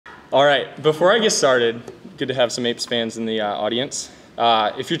All right, before I get started, good to have some APES fans in the audience.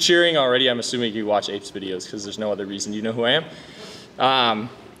 If you're cheering already, I'm assuming you watch APES videos because there's no other reason you know who I am.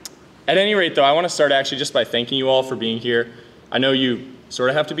 At any rate, though, I want to start actually just by thanking you all for being here. I know you sort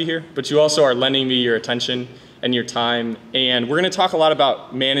of have to be here, but you also are lending me your attention and your time. And we're going to talk a lot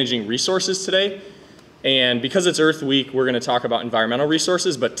about managing resources today. And because it's Earth Week, we're going to talk about environmental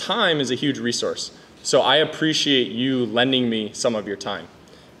resources, but time is a huge resource. So I appreciate you lending me some of your time.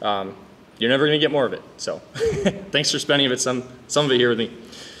 You're never going to get more of it. So thanks for spending some of it here with me.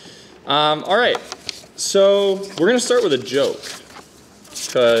 All right, so we're going to start with a joke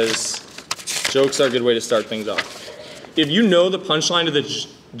because jokes are a good way to start things off. If you know the punchline of the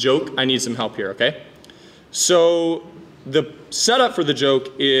joke, I need some help here, okay? So the setup for the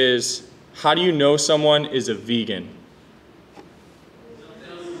joke is, how do you know someone is a vegan?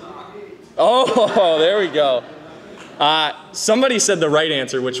 Oh, there we go. Somebody said the right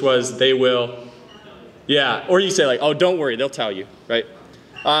answer, which was they will. Yeah, or you say like, oh, don't worry, they'll tell you, right?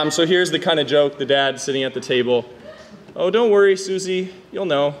 So here's the kind of joke, the dad sitting at the table. Oh, don't worry, Susie, you'll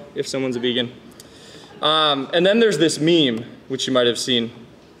know if someone's a vegan. And then there's this meme, which you might have seen.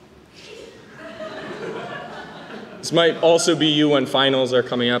 This might also be you when finals are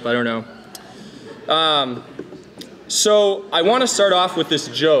coming up, I don't know. So I want to start off with this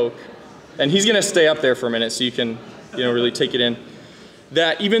joke, and he's going to stay up there for a minute so you can really take it in.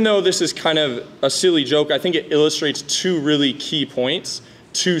 That even though this is kind of a silly joke, I think it illustrates two really key points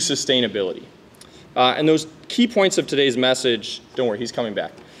to sustainability. And those key points of today's message, don't worry, he's coming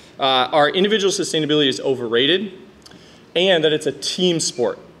back, are individual sustainability is overrated and that it's a team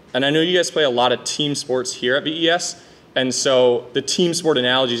sport. And I know you guys play a lot of team sports here at BES, and so the team sport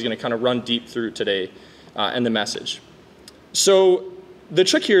analogy is going to kind of run deep through today and the message. So the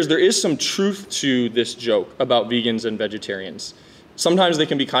trick here is there is some truth to this joke about vegans and vegetarians. Sometimes they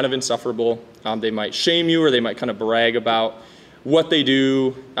can be kind of insufferable. They might shame you or they might kind of brag about what they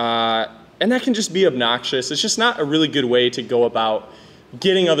do. And that can just be obnoxious. It's just not a really good way to go about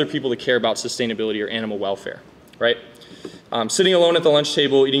getting other people to care about sustainability or animal welfare, right? Sitting alone at the lunch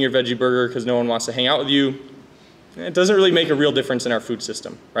table, eating your veggie burger because no one wants to hang out with you, it doesn't really make a real difference in our food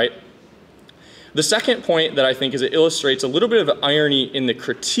system, right? The second point that I think is it illustrates a little bit of irony in the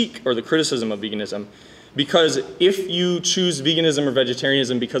critique or the criticism of veganism, because if you choose veganism or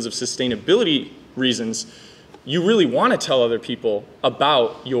vegetarianism because of sustainability reasons, you really want to tell other people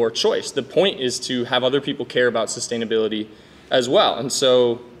about your choice. The point is to have other people care about sustainability as well. And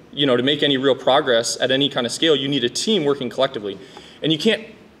so, to make any real progress at any kind of scale, you need a team working collectively. And you can't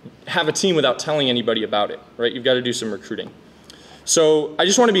have a team without telling anybody about it, right? You've got to do some recruiting. So I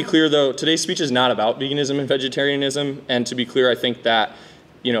just want to be clear, though, today's speech is not about veganism and vegetarianism. And to be clear, I think that,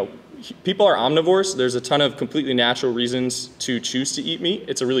 people are omnivores. There's a ton of completely natural reasons to choose to eat meat.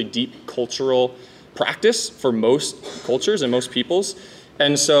 It's a really deep cultural practice for most cultures and most peoples.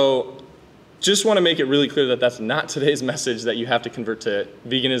 And so just want to make it really clear that that's not today's message, that you have to convert to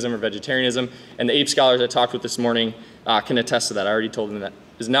veganism or vegetarianism. And the APES scholars I talked with this morning can attest to that. I already told them that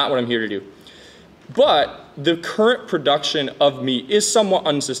is not what I'm here to do. But the current production of meat is somewhat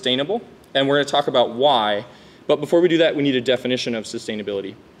unsustainable, and we're going to talk about why. But before we do that, we need a definition of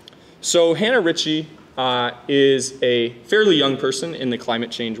sustainability. So Hannah Ritchie is a fairly young person in the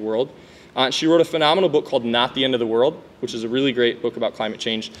climate change world. She wrote a phenomenal book called Not the End of the World, which is a really great book about climate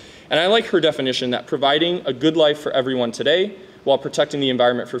change. And I like her definition that providing a good life for everyone today while protecting the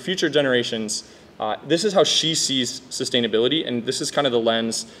environment for future generations, this is how she sees sustainability, and this is kind of the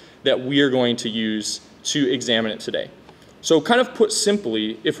lens that we are going to use to examine it today. So kind of put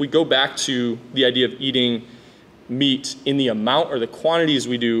simply, if we go back to the idea of eating meat in the amount or the quantities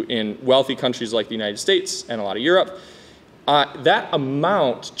we do in wealthy countries like the United States and a lot of Europe, that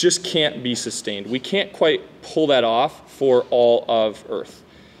amount just can't be sustained. We can't quite pull that off for all of Earth.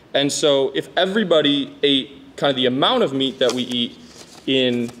 And so if everybody ate kind of the amount of meat that we eat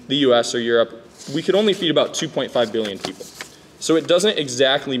in the US or Europe, we could only feed about 2.5 billion people. So it doesn't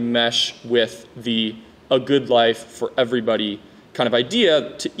exactly mesh with a good life for everybody kind of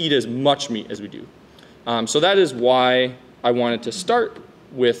idea to eat as much meat as we do. So that is why I wanted to start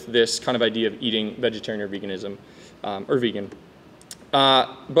with this kind of idea of eating vegetarian or veganism, or vegan.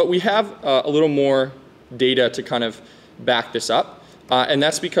 But we have a little more data to kind of back this up. And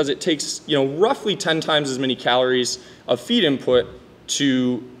that's because it takes roughly 10 times as many calories of feed input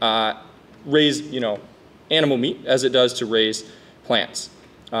to raise animal meat as it does to raise plants.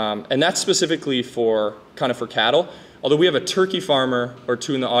 And that's specifically for cattle. Although we have a turkey farmer or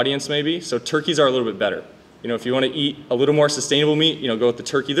two in the audience maybe, so turkeys are a little bit better. If you want to eat a little more sustainable meat, go with the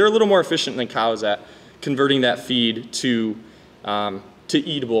turkey. They're a little more efficient than cows at converting that feed to to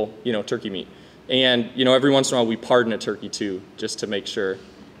eatable, turkey meat. And, every once in a while we pardon a turkey too, just to make sure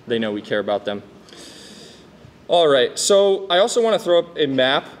they know we care about them. All right, so I also want to throw up a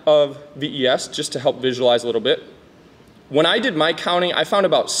map of VES just to help visualize a little bit. When I did my counting, I found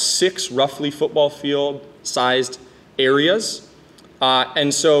about 6 roughly football field-sized areas.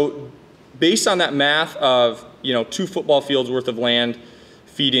 And so based on that math of, 2 football fields worth of land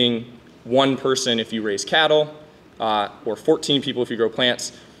feeding 1 person if you raise cattle, or 14 people if you grow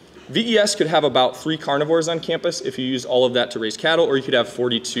plants, VES could have about 3 carnivores on campus if you use all of that to raise cattle, or you could have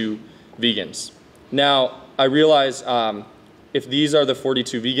 42 vegans. Now, I realize if these are the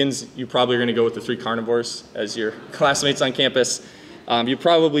 42 vegans, you probably are going to go with the 3 carnivores as your classmates on campus. You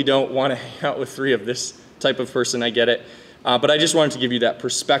probably don't want to hang out with 3 of this type of person, I get it. But I just wanted to give you that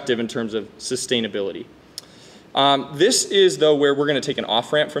perspective in terms of sustainability. This is, though, where we're going to take an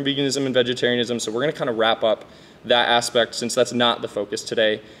off-ramp from veganism and vegetarianism, so we're going to kind of wrap up that aspect since that's not the focus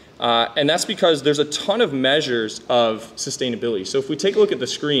today. And that's because there's a ton of measures of sustainability. So if we take a look at the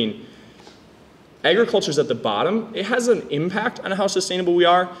screen, agriculture's at the bottom. It has an impact on how sustainable we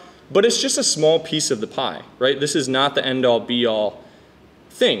are, but it's just a small piece of the pie, right? This is not the end-all, be-all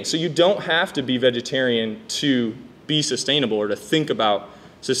thing. So you don't have to be vegetarian to be sustainable or to think about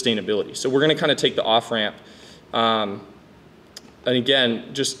sustainability. So we're going to kind of take the off-ramp. And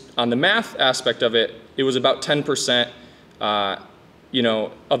again, just on the math aspect of it, it was about 10%,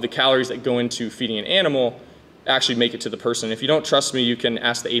 of the calories that go into feeding an animal actually make it to the person. If you don't trust me, you can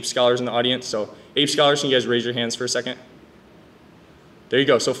ask the APES scholars in the audience. So APES scholars, can you guys raise your hands for a second? There you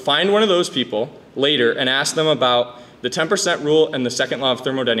go. So find one of those people later and ask them about the 10% rule and the second law of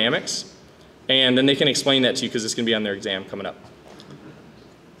thermodynamics, and then they can explain that to you because it's going to be on their exam coming up.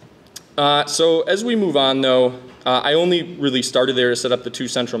 So as we move on, though, I only really started there to set up the 2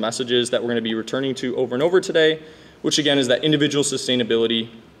 central messages that we're going to be returning to over and over today, which again is that individual sustainability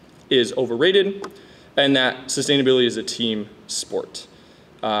is overrated and that sustainability is a team sport.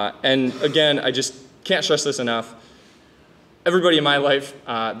 And again, I just can't stress this enough. Everybody in my life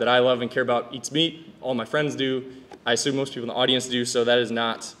that I love and care about eats meat. All my friends do. I assume most people in the audience do, so that is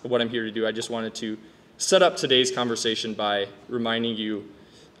not what I'm here to do. I just wanted to set up today's conversation by reminding you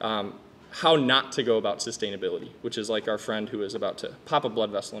how not to go about sustainability, which is like our friend who is about to pop a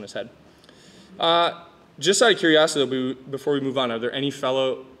blood vessel in his head. Just out of curiosity, before we move on, are there any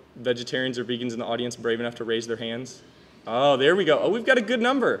fellow vegetarians or vegans in the audience brave enough to raise their hands? Oh, there we go. Oh, we've got a good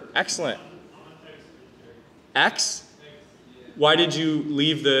number. Excellent. X? Why did you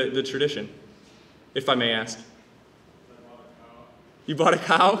leave the tradition, if I may ask? You bought a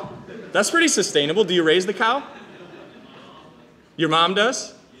cow? That's pretty sustainable. Do you raise the cow? Your mom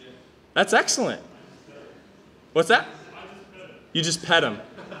does? That's excellent. What's that? You just pet him.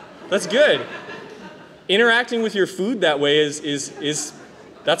 That's good. Interacting with your food that way is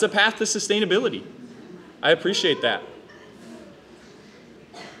that's a path to sustainability. I appreciate that.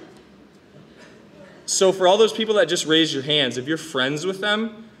 So for all those people that just raised your hands, if you're friends with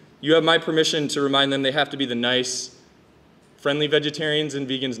them, you have my permission to remind them they have to be the nice, friendly vegetarians and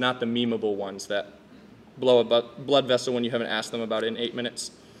vegans, not the memeable ones that blow a blood vessel when you haven't asked them about it in 8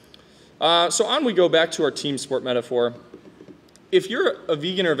 minutes. So on we go back to our team sport metaphor. If you're a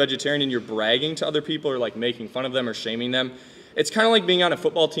vegan or a vegetarian and you're bragging to other people or like making fun of them or shaming them, it's kind of like being on a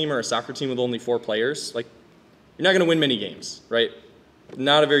football team or a soccer team with only 4 players. Like, you're not going to win many games, right?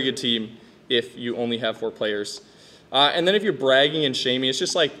 Not a very good team if you only have 4 players. And then if you're bragging and shaming, it's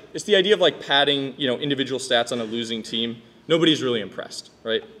just like, it's the idea of like padding, individual stats on a losing team. Nobody's really impressed,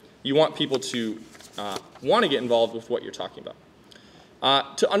 right? You want people to want to get involved with what you're talking about.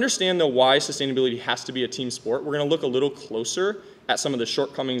 To understand, though, why sustainability has to be a team sport, we're going to look a little closer at some of the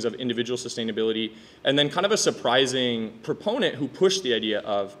shortcomings of individual sustainability, and then kind of a surprising proponent who pushed the idea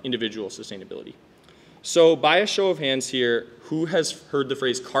of individual sustainability. So by a show of hands here, who has heard the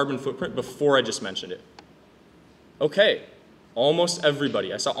phrase carbon footprint before I just mentioned it? Okay, almost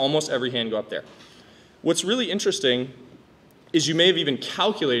everybody. I saw almost every hand go up there. What's really interesting is you may have even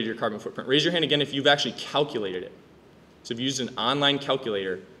calculated your carbon footprint. Raise your hand again if you've actually calculated it. So if you used an online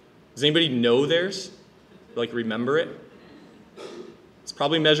calculator, does anybody know theirs? Like remember it? It's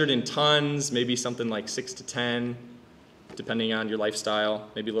probably measured in tons, maybe something like 6 to 10, depending on your lifestyle,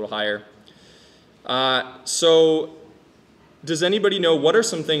 maybe a little higher. So does anybody know what are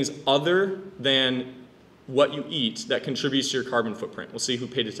some things other than what you eat that contributes to your carbon footprint? We'll see who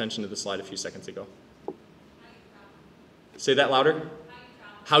paid attention to the slide a few seconds ago. Say that louder.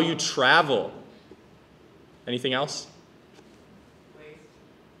 How you travel. Anything else?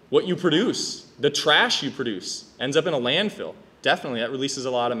 What you produce, the trash you produce, ends up in a landfill. Definitely, that releases a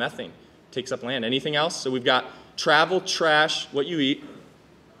lot of methane, takes up land. Anything else? So we've got travel, trash, what you eat.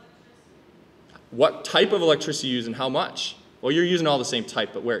 What type of electricity you use and how much? Well, you're using all the same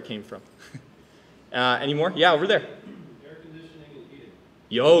type, but where it came from. Any more? Yeah, over there. Air conditioning and heating.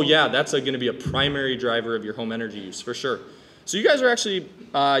 Yo, yeah, that's going to be a primary driver of your home energy use, for sure. So you guys are actually,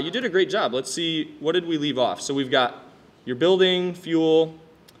 you did a great job. Let's see, what did we leave off? So we've got your building, fuel,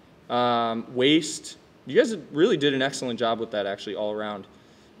 waste. You guys really did an excellent job with that, actually, all around.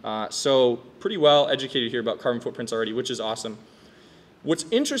 So pretty well educated here about carbon footprints already, which is awesome. What's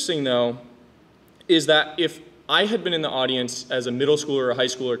interesting, though, is that if I had been in the audience as a middle schooler or a high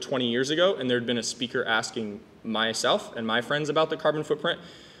schooler 20 years ago, and there had been a speaker asking myself and my friends about the carbon footprint,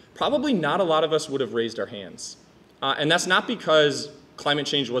 probably not a lot of us would have raised our hands. And that's not because climate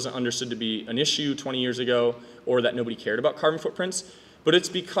change wasn't understood to be an issue 20 years ago or that nobody cared about carbon footprints, but it's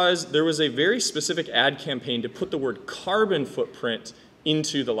because there was a very specific ad campaign to put the word carbon footprint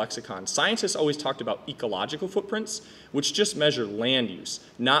into the lexicon. Scientists always talked about ecological footprints, which just measure land use,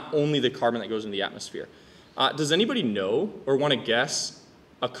 not only the carbon that goes in the atmosphere. Does anybody know or want to guess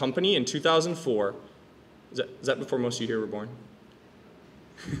a company in 2004, is that before most of you here were born?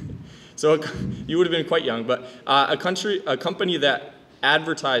 So you would have been quite young, but a company that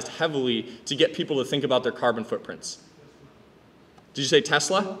advertised heavily to get people to think about their carbon footprints. Did you say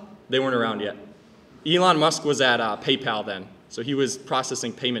Tesla? They weren't around yet. Elon Musk was at PayPal then, so he was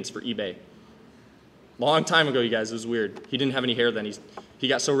processing payments for eBay. Long time ago, you guys, it was weird. He didn't have any hair then. He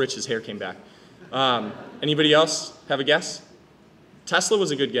got so rich his hair came back. Anybody else have a guess? Tesla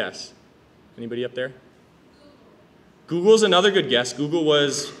was a good guess. Anybody up there? Google's another good guess. Google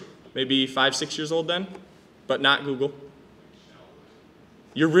was maybe 5, 6 years old then, but not Google.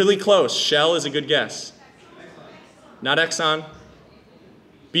 You're really close. Shell is a good guess. Not Exxon.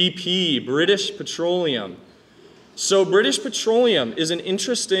 BP, British Petroleum. So British Petroleum is an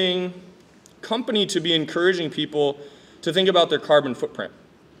interesting company to be encouraging people to think about their carbon footprint.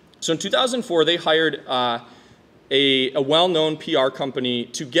 So in 2004, they hired a well-known PR company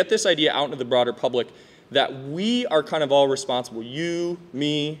to get this idea out into the broader public that we are kind of all responsible. You,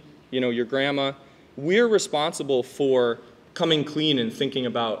 me, your grandma. We're responsible for coming clean and thinking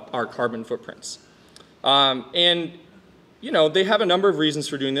about our carbon footprints. And they have a number of reasons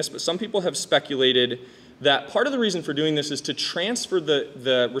for doing this, but some people have speculated that part of the reason for doing this is to transfer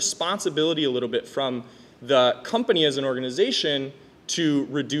the responsibility a little bit from the company as an organization to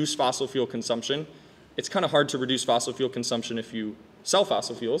reduce fossil fuel consumption. It's kind of hard to reduce fossil fuel consumption if you sell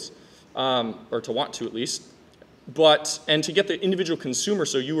fossil fuels, or to want to at least. And to get the individual consumer,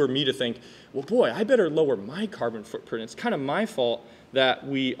 so you or me, to think, well, boy, I better lower my carbon footprint. It's kind of my fault that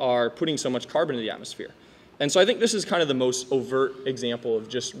we are putting so much carbon in the atmosphere. And so I think this is kind of the most overt example of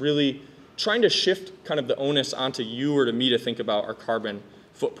just really trying to shift kind of the onus onto you or to me to think about our carbon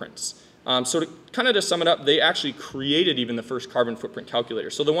footprints. So to sum it up, they actually created even the first carbon footprint calculator.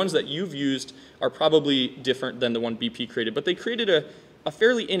 So the ones that you've used are probably different than the one BP created, but they created a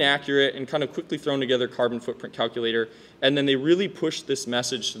fairly inaccurate and kind of quickly thrown together carbon footprint calculator, and then they really pushed this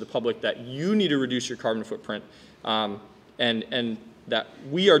message to the public that you need to reduce your carbon footprint, and that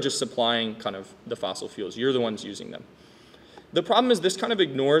we are just supplying kind of the fossil fuels. You're the ones using them. The problem is this kind of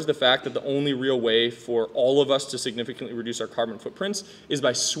ignores the fact that the only real way for all of us to significantly reduce our carbon footprints is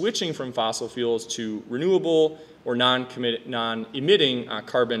by switching from fossil fuels to renewable or non-emitting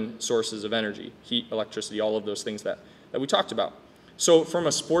carbon sources of energy, heat, electricity, all of those things that we talked about. So from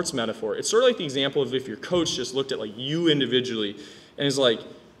a sports metaphor, it's sort of like the example of if your coach just looked at like you individually and is like,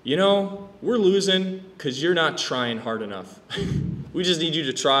 we're losing because you're not trying hard enough. We just need you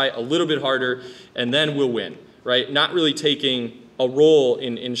to try a little bit harder and then we'll win, right? Not really taking a role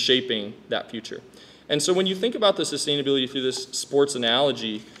in shaping that future. And so when you think about the sustainability through this sports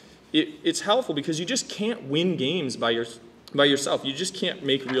analogy, it's helpful because you just can't win games by yourself. You just can't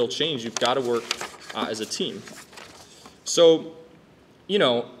make real change. You've got to work as a team. So,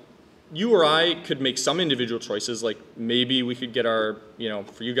 you or I could make some individual choices, like maybe we could get for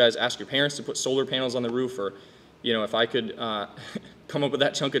you guys, ask your parents to put solar panels on the roof, or, if I could come up with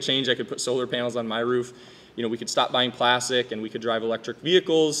that chunk of change, I could put solar panels on my roof. We could stop buying plastic and we could drive electric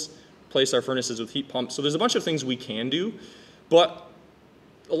vehicles, replace our furnaces with heat pumps. So there's a bunch of things we can do, but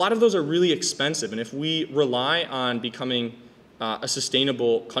a lot of those are really expensive. And if we rely on becoming a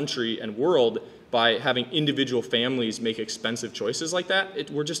sustainable country and world by having individual families make expensive choices like that,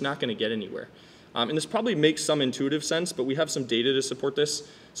 we're just not going to get anywhere. And this probably makes some intuitive sense, but we have some data to support this.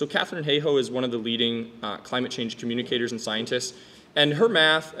 So Katherine Hayhoe is one of the leading climate change communicators and scientists. And her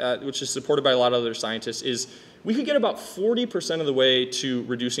math, which is supported by a lot of other scientists, is we could get about 40% of the way to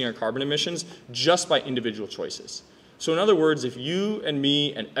reducing our carbon emissions just by individual choices. So in other words, if you and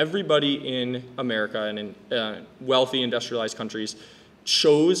me and everybody in America and in wealthy industrialized countries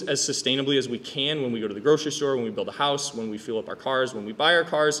chose as sustainably as we can when we go to the grocery store, when we build a house, when we fuel up our cars, when we buy our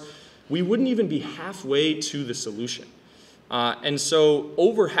cars, we wouldn't even be halfway to the solution. And so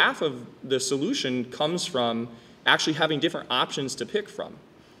over half of the solution comes from actually having different options to pick from.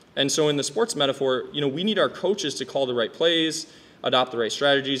 And so in the sports metaphor, we need our coaches to call the right plays, adopt the right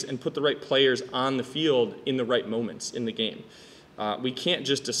strategies, and put the right players on the field in the right moments in the game. We can't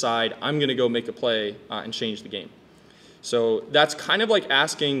just decide, I'm going to go make a play and change the game. So that's kind of like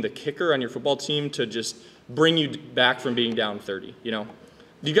asking the kicker on your football team to just bring you back from being down 30, Do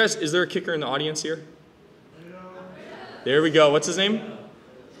you guys, is there a kicker in the audience here? There we go. What's his name?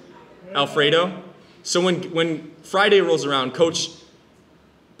 Alfredo. So when Friday rolls around, coach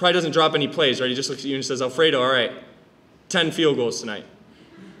probably doesn't drop any plays, right? He just looks at you and says, Alfredo, all right, 10 field goals tonight.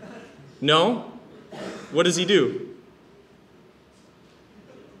 No? What does he do?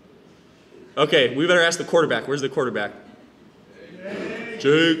 Okay, we better ask the quarterback. Where's the quarterback?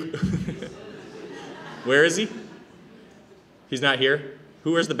 Jake. Where is he? He's not here?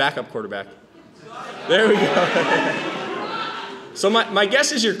 Where's the backup quarterback? There we go. So my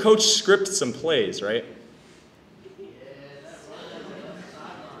guess is your coach scripts some plays, right?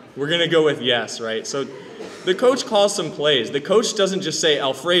 We're going to go with yes, right? So the coach calls some plays. The coach doesn't just say,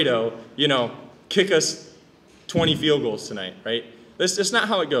 Alfredo, kick us 20 field goals tonight, right? That's not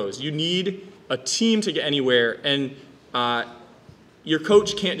how it goes. You need a team to get anywhere, and your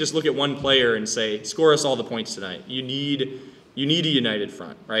coach can't just look at one player and say, score us all the points tonight. You need a united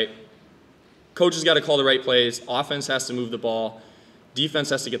front, right? Coach has got to call the right plays. Offense has to move the ball. Defense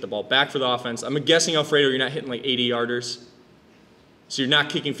has to get the ball back for the offense. I'm guessing, Alfredo, you're not hitting like 80-yarders. So you're not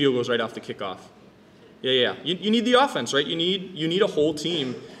kicking field goals right off the kickoff. Yeah. You need the offense, right? You need a whole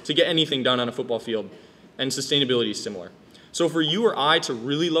team to get anything done on a football field. And sustainability is similar. So for you or I to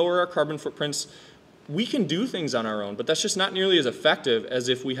really lower our carbon footprints, we can do things on our own, but that's just not nearly as effective as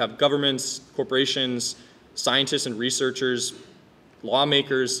if we have governments, corporations, scientists and researchers,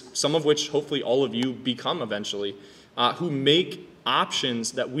 lawmakers, some of which hopefully all of you become eventually, who make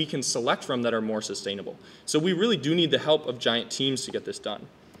options that we can select from that are more sustainable. So we really do need the help of giant teams to get this done.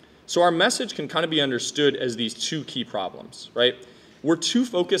 So our message can kind of be understood as these two key problems, right? We're too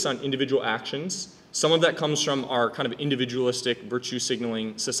focused on individual actions. Some of that comes from our kind of individualistic virtue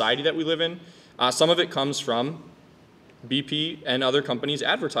signaling society that we live in. Some of it comes from BP and other companies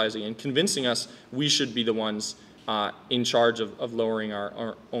advertising and convincing us we should be the ones in charge of lowering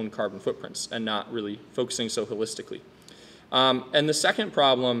our own carbon footprints and not really focusing so holistically. And the second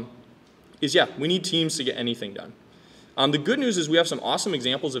problem is, we need teams to get anything done. The good news is we have some awesome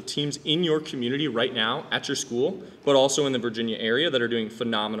examples of teams in your community right now at your school, but also in the Virginia area that are doing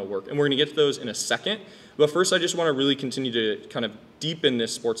phenomenal work. And we're going to get to those in a second. But first, I just want to really continue to kind of deepen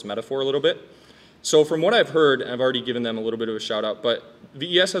this sports metaphor a little bit. So from what I've heard, and I've already given them a little bit of a shout out, but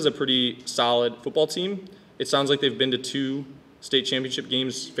VES has a pretty solid football team. It sounds like they've been to 2 state championship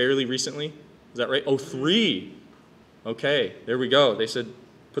games fairly recently. Is that right? Oh, 3. Okay, there we go. They said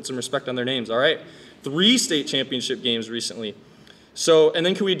put some respect on their names. All right. 3 state championship games recently. So, and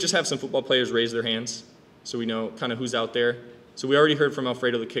then can we just have some football players raise their hands so we know kind of who's out there? So we already heard from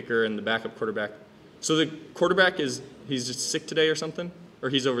Alfredo, the kicker, and the backup quarterback. So the quarterback he's just sick today or something? Or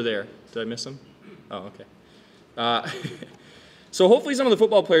he's over there? Did I miss him? Oh, okay. So hopefully some of the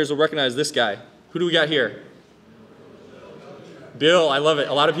football players will recognize this guy. Who do we got here? Bill, I love it.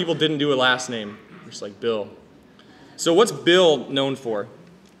 A lot of people didn't do a last name. Just like Bill. So what's Bill known for?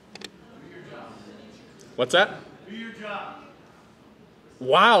 What's that? Do your job.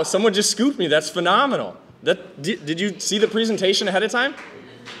 Wow, someone just scooped me. That's phenomenal. Did you see the presentation ahead of time?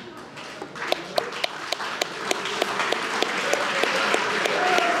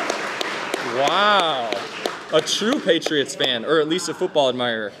 Wow. A true Patriots fan, or at least a football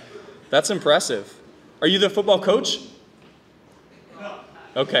admirer. That's impressive. Are you the football coach? No.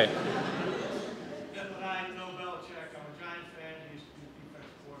 Okay.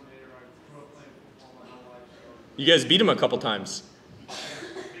 You guys beat him a couple times.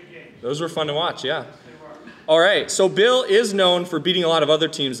 Those were fun to watch, yeah. All right, so Bill is known for beating a lot of other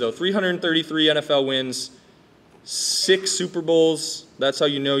teams, though. 333 NFL wins, 6 Super Bowls. That's how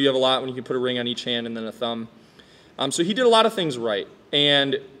you know you have a lot, when you can put a ring on each hand and then a thumb. So he did a lot of things right.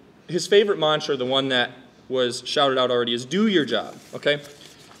 And his favorite mantra, the one that was shouted out already, is do your job, okay?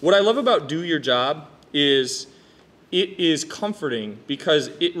 What I love about do your job is it is comforting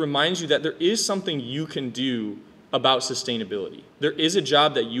because it reminds you that there is something you can do about sustainability. There is a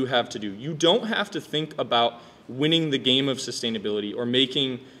job that you have to do. You don't have to think about winning the game of sustainability or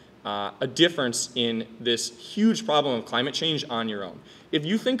making a difference in this huge problem of climate change on your own. If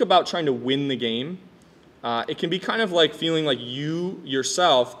you think about trying to win the game, it can be kind of like feeling like you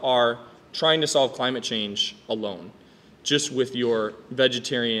yourself are trying to solve climate change alone, just with your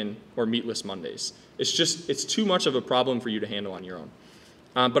vegetarian or meatless Mondays. It's too much of a problem for you to handle on your own.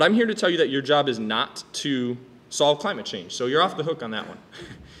 But I'm here to tell you that your job is not to solve climate change, so you're off the hook on that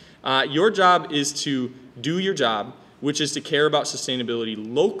one. Your job is to do your job, which is to care about sustainability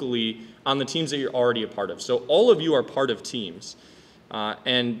locally on the teams that you're already a part of. So all of you are part of teams,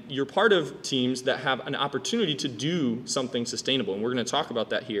 and you're part of teams that have an opportunity to do something sustainable, and we're going to talk about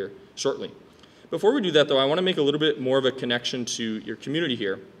that here shortly. Before we do that, though, I want to make a little bit more of a connection to your community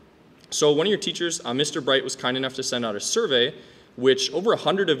here. So one of your teachers, Mr. Bright, was kind enough to send out a survey, which over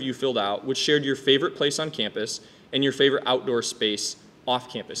 100 of you filled out, which shared your favorite place on campus and your favorite outdoor space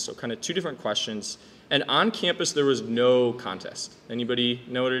off campus. So kind of two different questions. And on campus, there was no contest. Anybody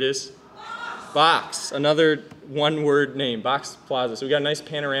know what it is? Box. Another one-word name, Box Plaza. So we got a nice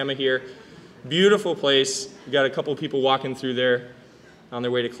panorama here. Beautiful place. We got a couple of people walking through there on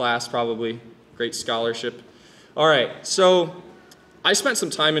their way to class, probably. Great scholarship. All right, so I spent some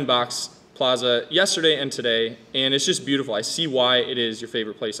time in Box Plaza yesterday and today, and it's just beautiful. I see why it is your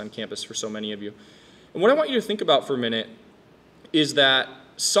favorite place on campus for so many of you. And what I want you to think about for a minute is that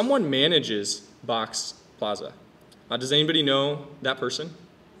someone manages Box Plaza. Does anybody know that person?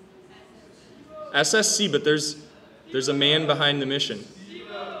 SSC, but there's a man behind the mission.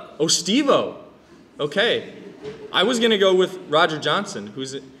 Oh, Steve-O. Okay. I was going to go with Roger Johnson, who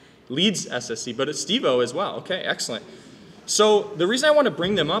leads SSC, but it's Steve-O as well. Okay, excellent. So the reason I want to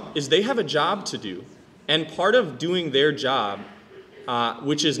bring them up is they have a job to do. And part of doing their job,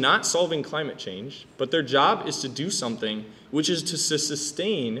 which is not solving climate change, but their job is to do something which is to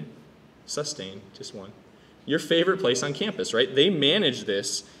sustain, just one, your favorite place on campus, right? They manage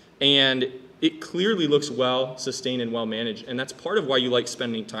this, and it clearly looks well sustained and well managed, and that's part of why you like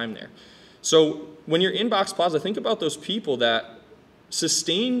spending time there. So when you're in Box Plaza, think about those people that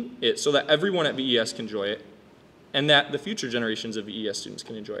sustain it so that everyone at VES can enjoy it, and that the future generations of VES students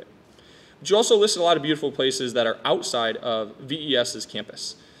can enjoy it. But you also listed a lot of beautiful places that are outside of VES's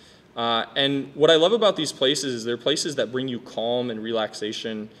campus. And what I love about these places is they're places that bring you calm and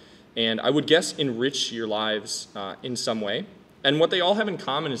relaxation, and I would guess enrich your lives in some way. And what they all have in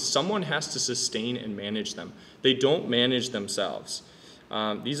common is someone has to sustain and manage them. They don't manage themselves.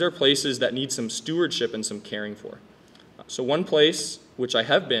 These are places that need some stewardship and some caring for. So one place, which I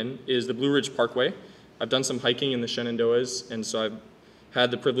have been, is the Blue Ridge Parkway. I've done some hiking in the Shenandoahs, and so I've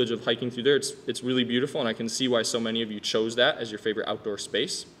had the privilege of hiking through there. It's really beautiful, and I can see why so many of you chose that as your favorite outdoor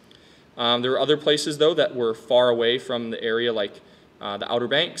space. There were other places, though, that were far away from the area, like the Outer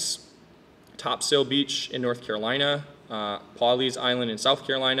Banks, Topsail Beach in North Carolina, Pawleys Island in South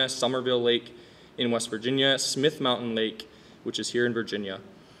Carolina, Somerville Lake in West Virginia, Smith Mountain Lake, which is here in Virginia.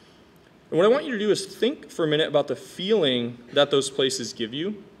 And what I want you to do is think for a minute about the feeling that those places give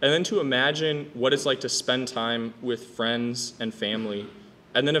you, and then to imagine what it's like to spend time with friends and family.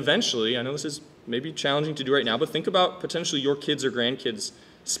 And then eventually, I know this is maybe challenging to do right now, but think about potentially your kids or grandkids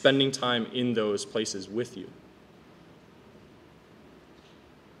spending time in those places with you.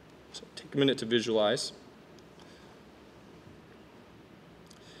 So take a minute to visualize.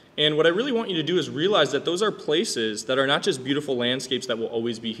 And what I really want you to do is realize that those are places that are not just beautiful landscapes that will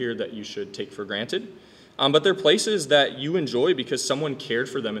always be here that you should take for granted, but they're places that you enjoy because someone cared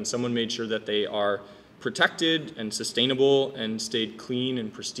for them and someone made sure that they are protected and sustainable and stayed clean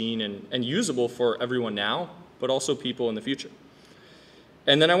and pristine and usable for everyone now, but also people in the future.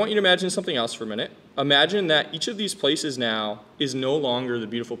 And then I want you to imagine something else for a minute. Imagine that each of these places now is no longer the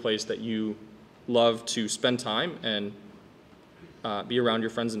beautiful place that you love to spend time and be around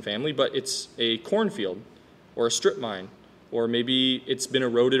your friends and family, but it's a cornfield or a strip mine, or maybe it's been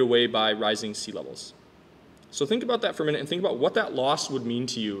eroded away by rising sea levels. So think about that for a minute and think about what that loss would mean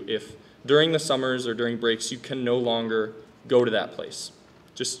to you if during the summers or during breaks you can no longer go to that place.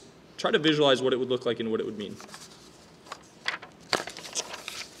 Just try to visualize what it would look like and what it would mean.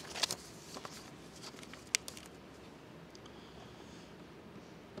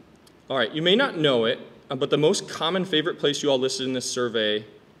 All right, you may not know it, but the most common favorite place you all listed in this survey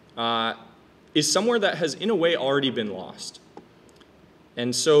is somewhere that has, in a way, already been lost.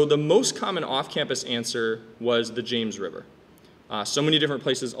 And so the most common off-campus answer was the James River. So many different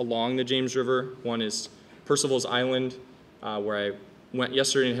places along the James River. One is Percival's Island, where I went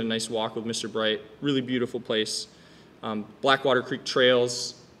yesterday and had a nice walk with Mr. Bright. Really beautiful place. Blackwater Creek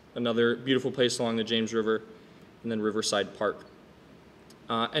Trails, another beautiful place along the James River, and then Riverside Park.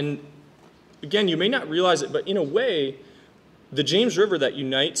 And again, you may not realize it, but in a way, the James River that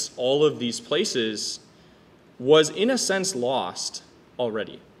unites all of these places was, in a sense, lost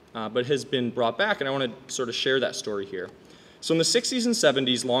already. but has been brought back, and I want to sort of share that story here. So in the 60s and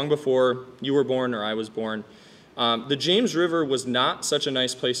 70s, long before you were born or I was born, the James River was not such a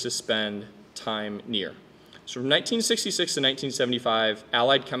nice place to spend time near. So from 1966 to 1975,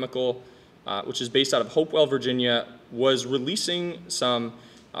 Allied Chemical, which is based out of Hopewell, Virginia, was releasing some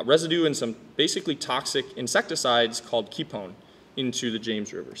residue and some basically toxic insecticides called ketone into the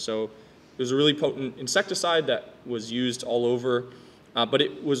James River. So it was a really potent insecticide that was used all over, but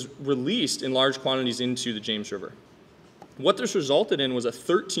it was released in large quantities into the James River. What this resulted in was a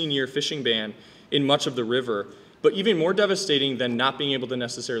 13-year fishing ban in much of the river, but even more devastating than not being able to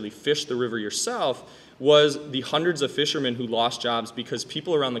necessarily fish the river yourself was the hundreds of fishermen who lost jobs because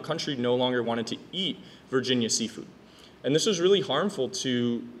people around the country no longer wanted to eat Virginia seafood. And this was really harmful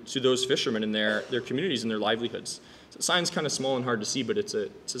to those fishermen and their communities and their livelihoods. So the sign's kind of small and hard to see, but it's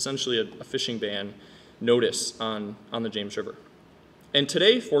essentially a fishing ban notice on the James River. And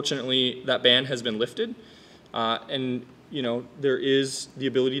today, fortunately, that ban has been lifted, and there is the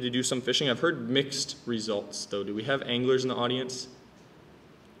ability to do some fishing. I've heard mixed results, though. Do we have anglers in the audience?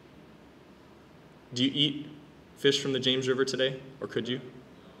 Do you eat fish from the James River today, or could you?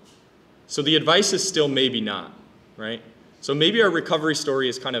 So the advice is still maybe not, right? So maybe our recovery story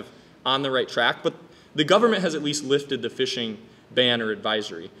is kind of on the right track, but the government has at least lifted the fishing ban or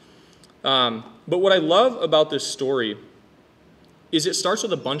advisory. But what I love about this story is it starts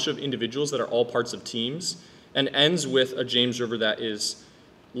with a bunch of individuals that are all parts of teams and ends with a James River that is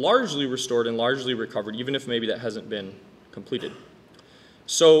largely restored and largely recovered, even if maybe that hasn't been completed.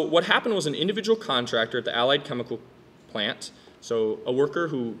 So what happened was an individual contractor at the Allied Chemical plant, so a worker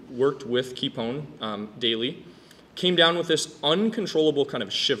who worked with ketone daily, came down with this uncontrollable kind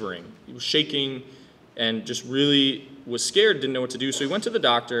of shivering. He was shaking and just really was scared, didn't know what to do. So he went to the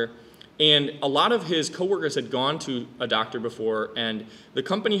doctor, and a lot of his coworkers had gone to a doctor before, and the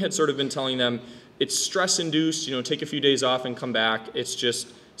company had sort of been telling them, it's stress-induced, take a few days off and come back. It's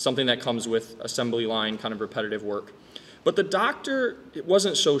just something that comes with assembly line kind of repetitive work. But the doctor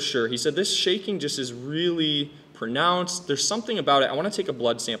wasn't so sure. He said, this shaking just is really pronounced. There's something about it. I want to take a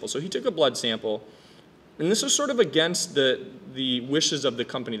blood sample. So he took a blood sample, and this was sort of against the wishes of the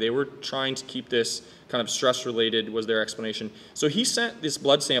company. They were trying to keep this kind of stress-related, was their explanation. So he sent this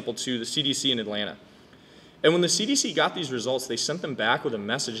blood sample to the CDC in Atlanta. And when the CDC got these results, they sent them back with a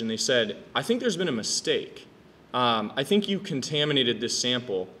message, and they said, I think there's been a mistake. I think you contaminated this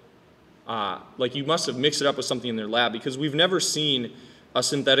sample. Like you must have mixed it up with something in their lab, because we've never seen a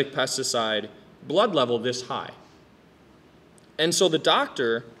synthetic pesticide blood level this high. And so the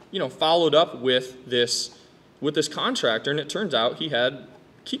doctor, followed up with this contractor, and it turns out he had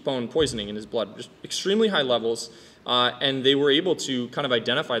ketone poisoning in his blood, just extremely high levels, and they were able to kind of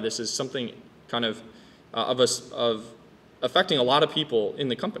identify this as something kind of affecting a lot of people in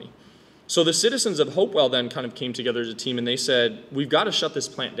the company. So the citizens of Hopewell then kind of came together as a team, and they said, we've got to shut this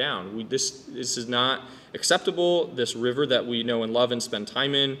plant down. This is not acceptable. This river that we know and love and spend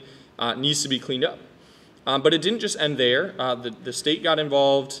time in needs to be cleaned up. But it didn't just end there. The state got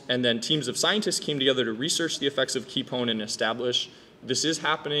involved, and then teams of scientists came together to research the effects of ketone and establish this is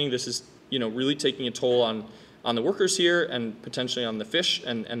happening. This is really taking a toll on the workers here and potentially on the fish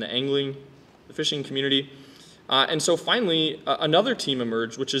and the fishing community. And so finally, another team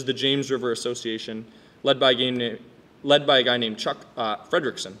emerged, which is the James River Association, led by a guy named Chuck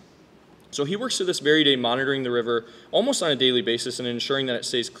Frederickson. So he works to this very day monitoring the river almost on a daily basis and ensuring that it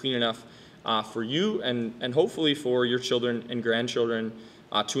stays clean enough for you and hopefully for your children and grandchildren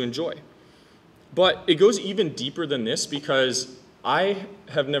to enjoy. But it goes even deeper than this, because I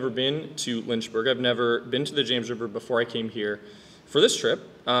have never been to Lynchburg. I've never been to the James River before I came here for this trip,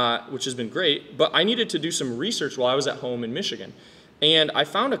 which has been great, but I needed to do some research while I was at home in Michigan. And I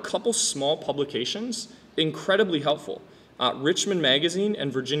found a couple small publications incredibly helpful. Richmond Magazine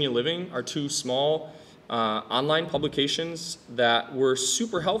and Virginia Living are two small online publications that were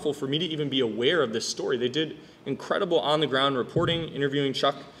super helpful for me to even be aware of this story. They did incredible on-the-ground reporting, interviewing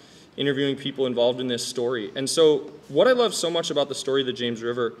Chuck, interviewing people involved in this story. And so what I love so much about the story of the James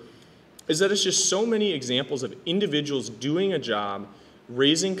River is that it's just so many examples of individuals doing a job,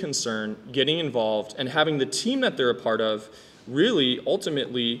 raising concern, getting involved, and having the team that they're a part of really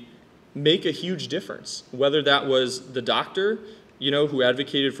ultimately make a huge difference. Whether that was the doctor, who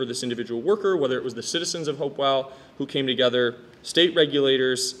advocated for this individual worker, whether it was the citizens of Hopewell who came together, state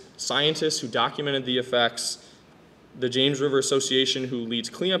regulators, scientists who documented the effects, the James River Association who leads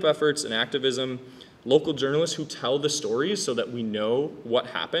cleanup efforts and activism, local journalists who tell the stories so that we know what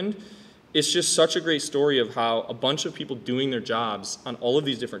happened. It's just such a great story of how a bunch of people doing their jobs on all of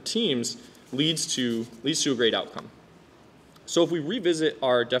these different teams leads to a great outcome. So if we revisit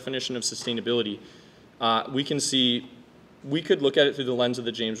our definition of sustainability, we can see we could look at it through the lens of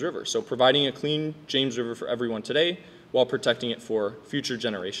the James River. So providing a clean James River for everyone today while protecting it for future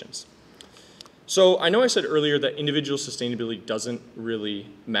generations. So I know I said earlier that individual sustainability doesn't really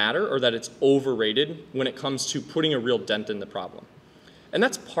matter, or that it's overrated when it comes to putting a real dent in the problem. And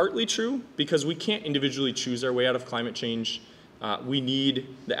that's partly true because we can't individually choose our way out of climate change. We need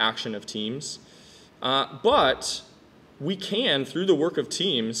the action of teams. But we can, through the work of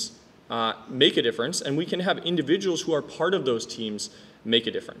teams, make a difference, and we can have individuals who are part of those teams make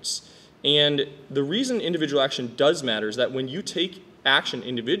a difference. And the reason individual action does matter is that when you take action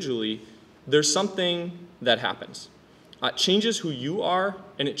individually, there's something that happens. It changes who you are,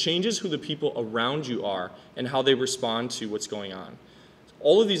 and it changes who the people around you are and how they respond to what's going on.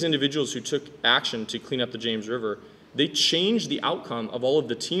 All of these individuals who took action to clean up the James River, they changed the outcome of all of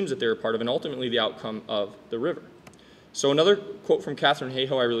the teams that they were part of and ultimately the outcome of the river. So another quote from Katharine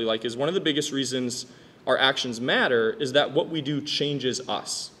Hayhoe I really like is, one of the biggest reasons our actions matter is that what we do changes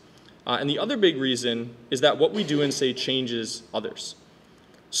us. And the other big reason is that what we do and say changes others.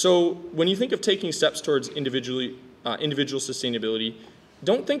 So when you think of taking steps towards individual sustainability,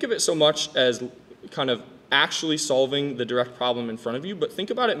 don't think of it so much as kind of actually solving the direct problem in front of you, but think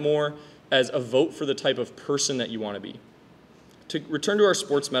about it more as a vote for the type of person that you want to be. To return to our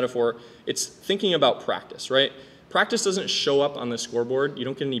sports metaphor, it's thinking about practice, right? Practice doesn't show up on the scoreboard. You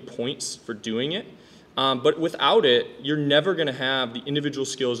don't get any points for doing it. But without it, you're never going to have the individual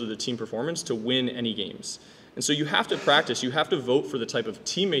skills or the team performance to win any games. And so you have to practice. You have to vote for the type of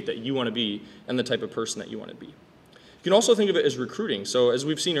teammate that you want to be and the type of person that you want to be. You can also think of it as recruiting. So as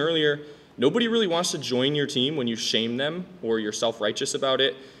we've seen earlier, nobody really wants to join your team when you shame them or you're self-righteous about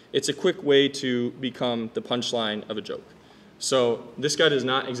it. It's a quick way to become the punchline of a joke. So this guy does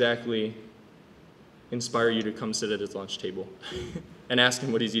not exactly inspire you to come sit at his lunch table and ask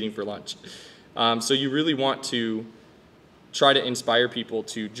him what he's eating for lunch. So you really want to try to inspire people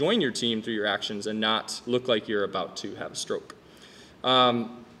to join your team through your actions and not look like you're about to have a stroke.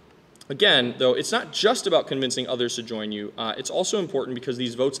 Again, though, it's not just about convincing others to join you. It's also important because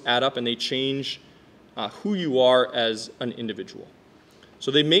these votes add up and they change who you are as an individual.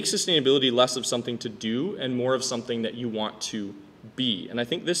 So they make sustainability less of something to do and more of something that you want to be. And I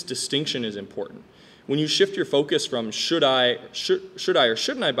think this distinction is important. When you shift your focus from should I or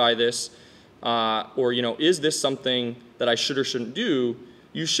shouldn't I buy this, or is this something that I should or shouldn't do,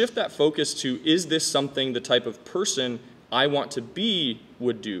 you shift that focus to, is this something the type of person I want to be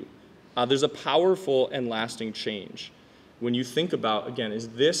would do? There's a powerful and lasting change. When you think about, again, is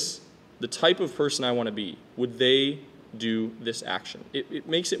this the type of person I want to be? Would they do this action? It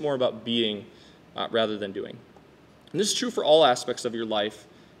makes it more about being rather than doing. And this is true for all aspects of your life,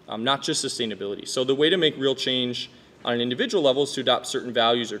 not just sustainability. So the way to make real change on an individual level is to adopt certain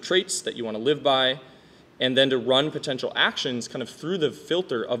values or traits that you want to live by, and then to run potential actions kind of through the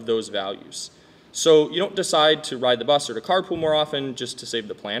filter of those values. So you don't decide to ride the bus or to carpool more often just to save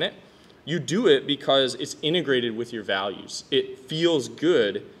the planet. You do it because it's integrated with your values. It feels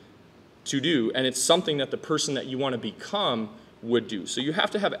good to do, and it's something that the person that you want to become would do. So you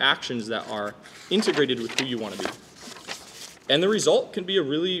have to have actions that are integrated with who you want to be. And the result can be a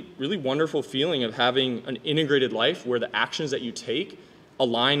really, really wonderful feeling of having an integrated life where the actions that you take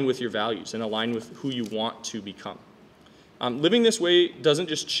align with your values and align with who you want to become. Living this way doesn't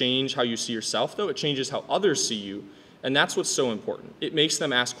just change how you see yourself, though. It changes how others see you, and that's what's so important. It makes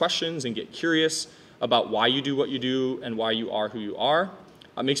them ask questions and get curious about why you do what you do and why you are who you are.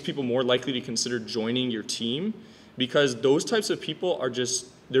 It makes people more likely to consider joining your team because those types of people are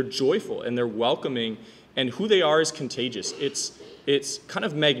they're joyful and they're welcoming, and who they are is contagious. It's kind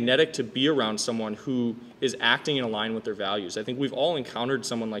of magnetic to be around someone who is acting in line with their values. I think we've all encountered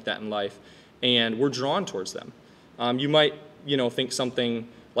someone like that in life, and we're drawn towards them. You might, think something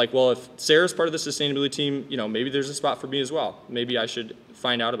like, well, if Sarah's part of the sustainability team, maybe there's a spot for me as well. Maybe I should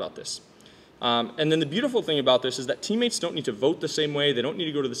find out about this. And then the beautiful thing about this is that teammates don't need to vote the same way. They don't need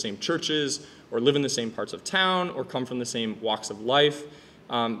to go to the same churches or live in the same parts of town or come from the same walks of life.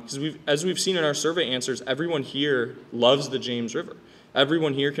 Because as we've seen in our survey answers, everyone here loves the James River.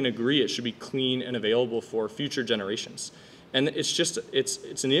 Everyone here can agree it should be clean and available for future generations. And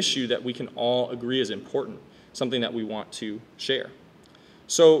it's an issue that we can all agree is important, something that we want to share.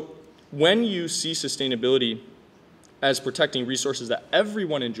 So when you see sustainability as protecting resources that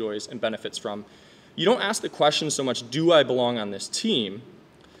everyone enjoys and benefits from, you don't ask the question so much, do I belong on this team?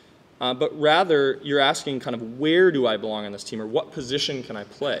 But rather, you're asking kind of, where do I belong on this team, or what position can I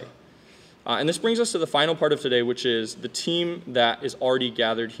play? And this brings us to the final part of today, which is the team that is already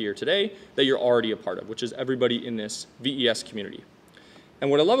gathered here today that you're already a part of, which is everybody in this VES community. And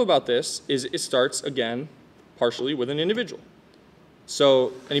what I love about this is it starts, again, partially with an individual.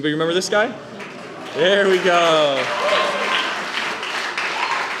 So, anybody remember this guy? There we go.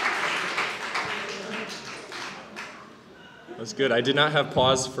 That's good. I did not have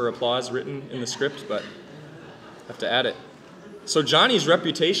pause for applause written in the script, but I have to add it. So Johnny's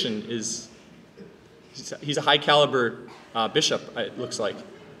reputation is, he's a high caliber bishop, it looks like.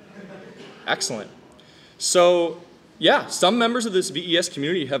 Excellent. So yeah, some members of this VES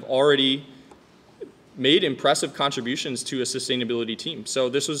community have already made impressive contributions to a sustainability team. So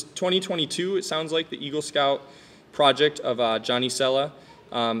this was 2022, it sounds like, the Eagle Scout project of Johnny Sella,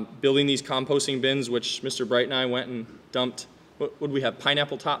 building these composting bins, which Mr. Bright and I went and dumped. What would we have,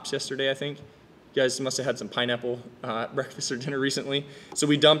 pineapple tops yesterday, I think? You guys must have had some pineapple breakfast or dinner recently. So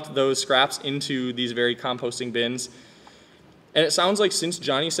we dumped those scraps into these very composting bins. And it sounds like since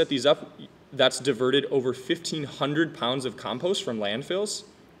Johnny set these up, that's diverted over 1,500 pounds of compost from landfills,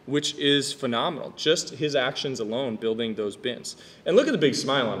 which is phenomenal. Just his actions alone building those bins. And look at the big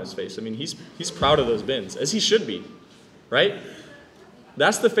smile on his face. I mean, he's proud of those bins, as he should be, right?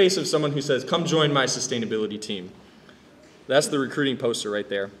 That's the face of someone who says, come join my sustainability team. That's the recruiting poster right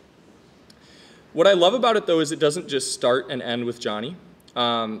there. What I love about it, though, is it doesn't just start and end with Johnny.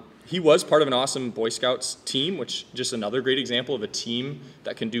 He was part of an awesome Boy Scouts team, which just another great example of a team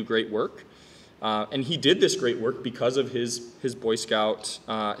that can do great work. And he did this great work because of his Boy Scout,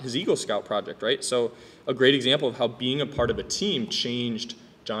 his Eagle Scout project, right? So a great example of how being a part of a team changed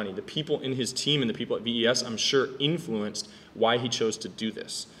Johnny. The people in his team and the people at VES, I'm sure, influenced why he chose to do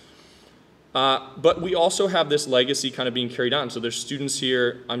this. But we also have this legacy kind of being carried on. So there's students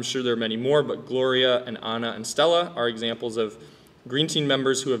here, I'm sure there are many more, but Gloria and Anna and Stella are examples of Green Team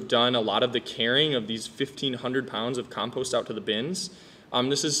members who have done a lot of the carrying of these 1,500 pounds of compost out to the bins.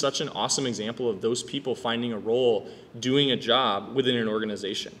 This is such an awesome example of those people finding a role, doing a job within an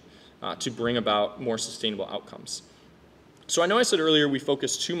organization to bring about more sustainable outcomes. So I know I said earlier we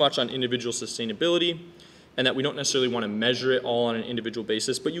focus too much on individual sustainability and that we don't necessarily want to measure it all on an individual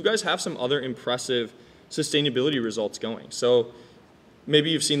basis, but you guys have some other impressive sustainability results going. So maybe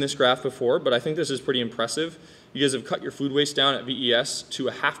you've seen this graph before, but I think this is pretty impressive. You guys have cut your food waste down at VES to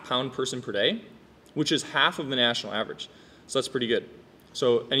a ½ pound person per day, which is half of the national average. So that's pretty good.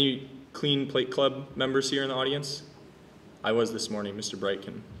 So any Clean Plate Club members here in the audience? I was this morning. Mr. Bright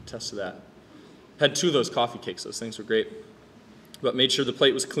can attest to that. Had 2 of those coffee cakes. Those things were great. But made sure the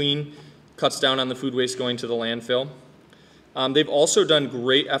plate was clean, cuts down on the food waste going to the landfill. They've also done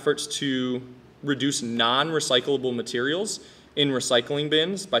great efforts to reduce non-recyclable materials in recycling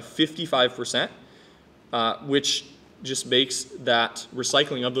bins by 55%, which just makes that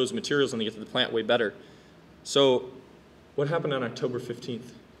recycling of those materials when they get to the plant way better. So what happened on October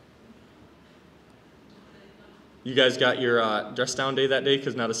 15th? You guys got your dress down day that day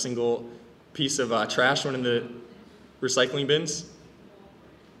because not a single piece of trash went in the recycling bins?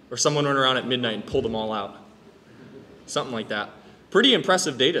 Or someone went around at midnight and pulled them all out? Something like that. Pretty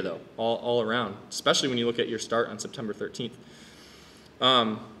impressive data, though, all around, especially when you look at your start on September 13th.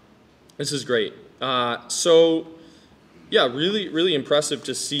 This is great. So, yeah, really, really impressive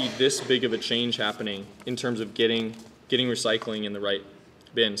to see this big of a change happening in terms of getting recycling in the right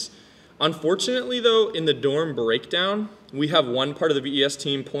bins. Unfortunately, though, in the dorm breakdown, we have one part of the VES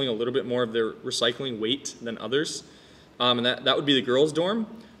team pulling a little bit more of their recycling weight than others, and that would be the girls' dorm,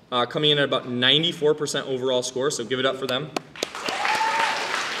 coming in at about 94% overall score, so give it up for them.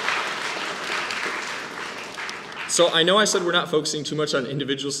 So I know I said we're not focusing too much on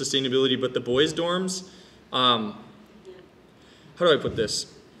individual sustainability, but the boys' dorms, how do I put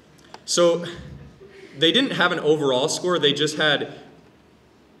this? So they didn't have an overall score, they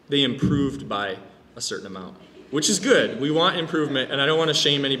improved by a certain amount, which is good. We want improvement, and I don't want to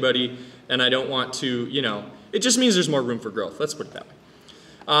shame anybody, and I don't want to, it just means there's more room for growth. Let's put it that way.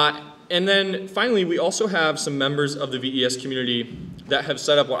 And then finally, we also have some members of the VES community that have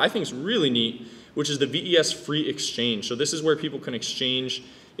set up what I think is really neat, which is the VES free exchange. So this is where people can exchange,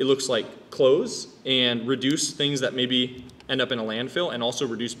 it looks like, clothes and reduce things that maybe end up in a landfill, and also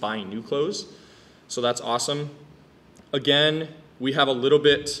reduce buying new clothes. So that's awesome. Again, we have a little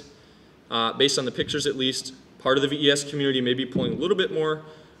bit, based on the pictures at least, part of the VES community may be pulling a little bit more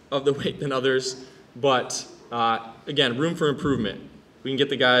of the weight than others, but again, room for improvement. We can get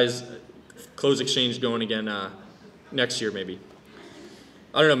the guys' clothes exchange going again next year maybe.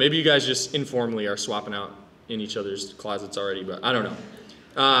 I don't know, maybe you guys just informally are swapping out in each other's closets already, but I don't know.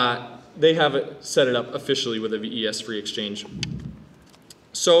 They have set it up officially with a VES free exchange.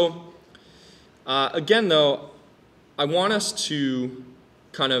 So Again, though, I want us to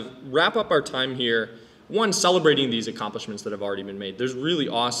kind of wrap up our time here, one, celebrating these accomplishments that have already been made. There's really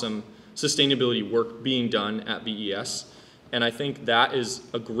awesome sustainability work being done at VES, and I think that is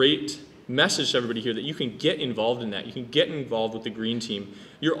a great message to everybody here that you can get involved in that. You can get involved with the green team.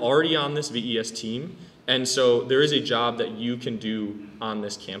 You're already on this VES team, and so there is a job that you can do on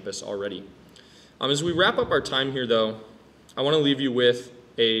this campus already. As we wrap up our time here, though, I want to leave you with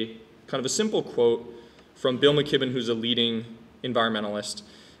a kind of a simple quote from Bill McKibben, who's a leading environmentalist.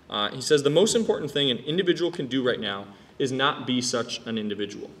 He says, "The most important thing an individual can do right now is not be such an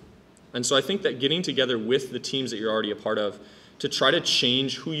individual." And so I think that getting together with the teams that you're already a part of to try to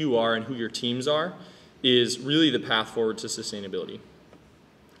change who you are and who your teams are is really the path forward to sustainability.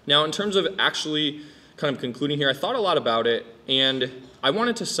 Now, in terms of actually kind of concluding here, I thought a lot about it, and I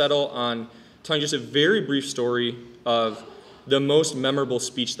wanted to settle on telling just a very brief story of the most memorable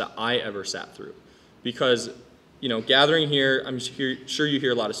speech that I ever sat through. Because, gathering here, I'm sure you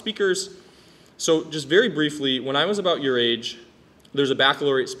hear a lot of speakers. So just very briefly, when I was about your age, there's a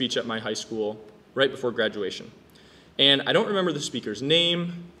baccalaureate speech at my high school right before graduation. And I don't remember the speaker's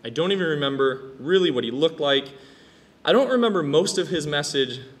name. I don't even remember really what he looked like. I don't remember most of his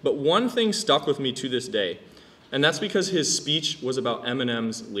message, but one thing stuck with me to this day, and that's because his speech was about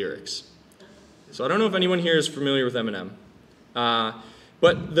Eminem's lyrics. So I don't know if anyone here is familiar with Eminem,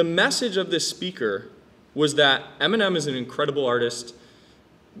 but the message of this speaker was that Eminem is an incredible artist,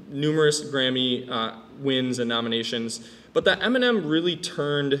 numerous Grammy wins and nominations, but that Eminem really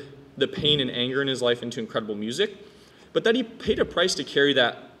turned the pain and anger in his life into incredible music, but that he paid a price to carry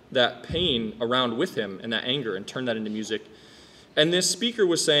that pain around with him and that anger and turn that into music. And this speaker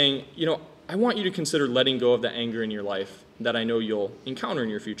was saying, I want you to consider letting go of the anger in your life that I know you'll encounter in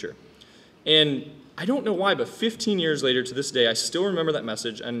your future. And I don't know why, but 15 years later to this day, I still remember that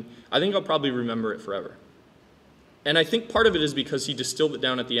message, and I think I'll probably remember it forever. And I think part of it is because he distilled it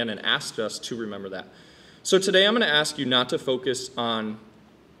down at the end and asked us to remember that. So today I'm going to ask you not to focus on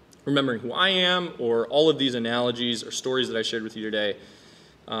remembering who I am or all of these analogies or stories that I shared with you today.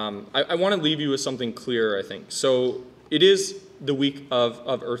 I want to leave you with something clearer, I think. So it is the week of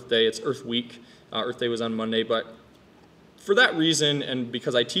Earth Day. It's Earth Week. Earth Day was on Monday, but for that reason, and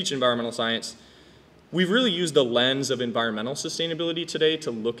because I teach environmental science, we've really used the lens of environmental sustainability today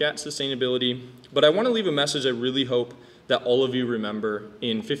to look at sustainability. But I want to leave a message I really hope that all of you remember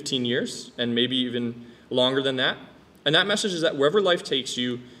in 15 years, and maybe even longer than that. And that message is that wherever life takes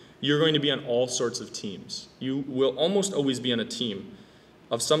you, you're going to be on all sorts of teams. You will almost always be on a team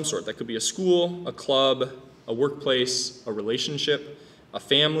of some sort. That could be a school, a club, a workplace, a relationship, a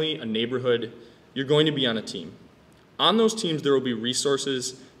family, a neighborhood. You're going to be on a team. On those teams, there will be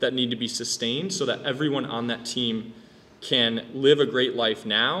resources that need to be sustained so that everyone on that team can live a great life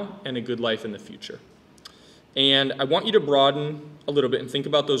now and a good life in the future. And I want you to broaden a little bit and think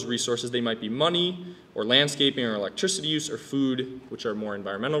about those resources. They might be money or landscaping or electricity use or food, which are more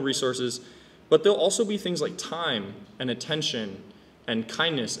environmental resources, but they'll also be things like time and attention and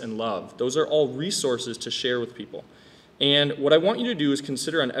kindness and love. Those are all resources to share with people. And what I want you to do is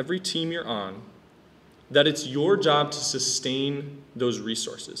consider on every team you're on that it's your job to sustain those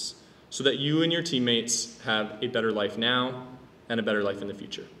resources so that you and your teammates have a better life now and a better life in the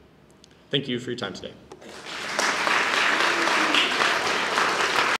future. Thank you for your time today.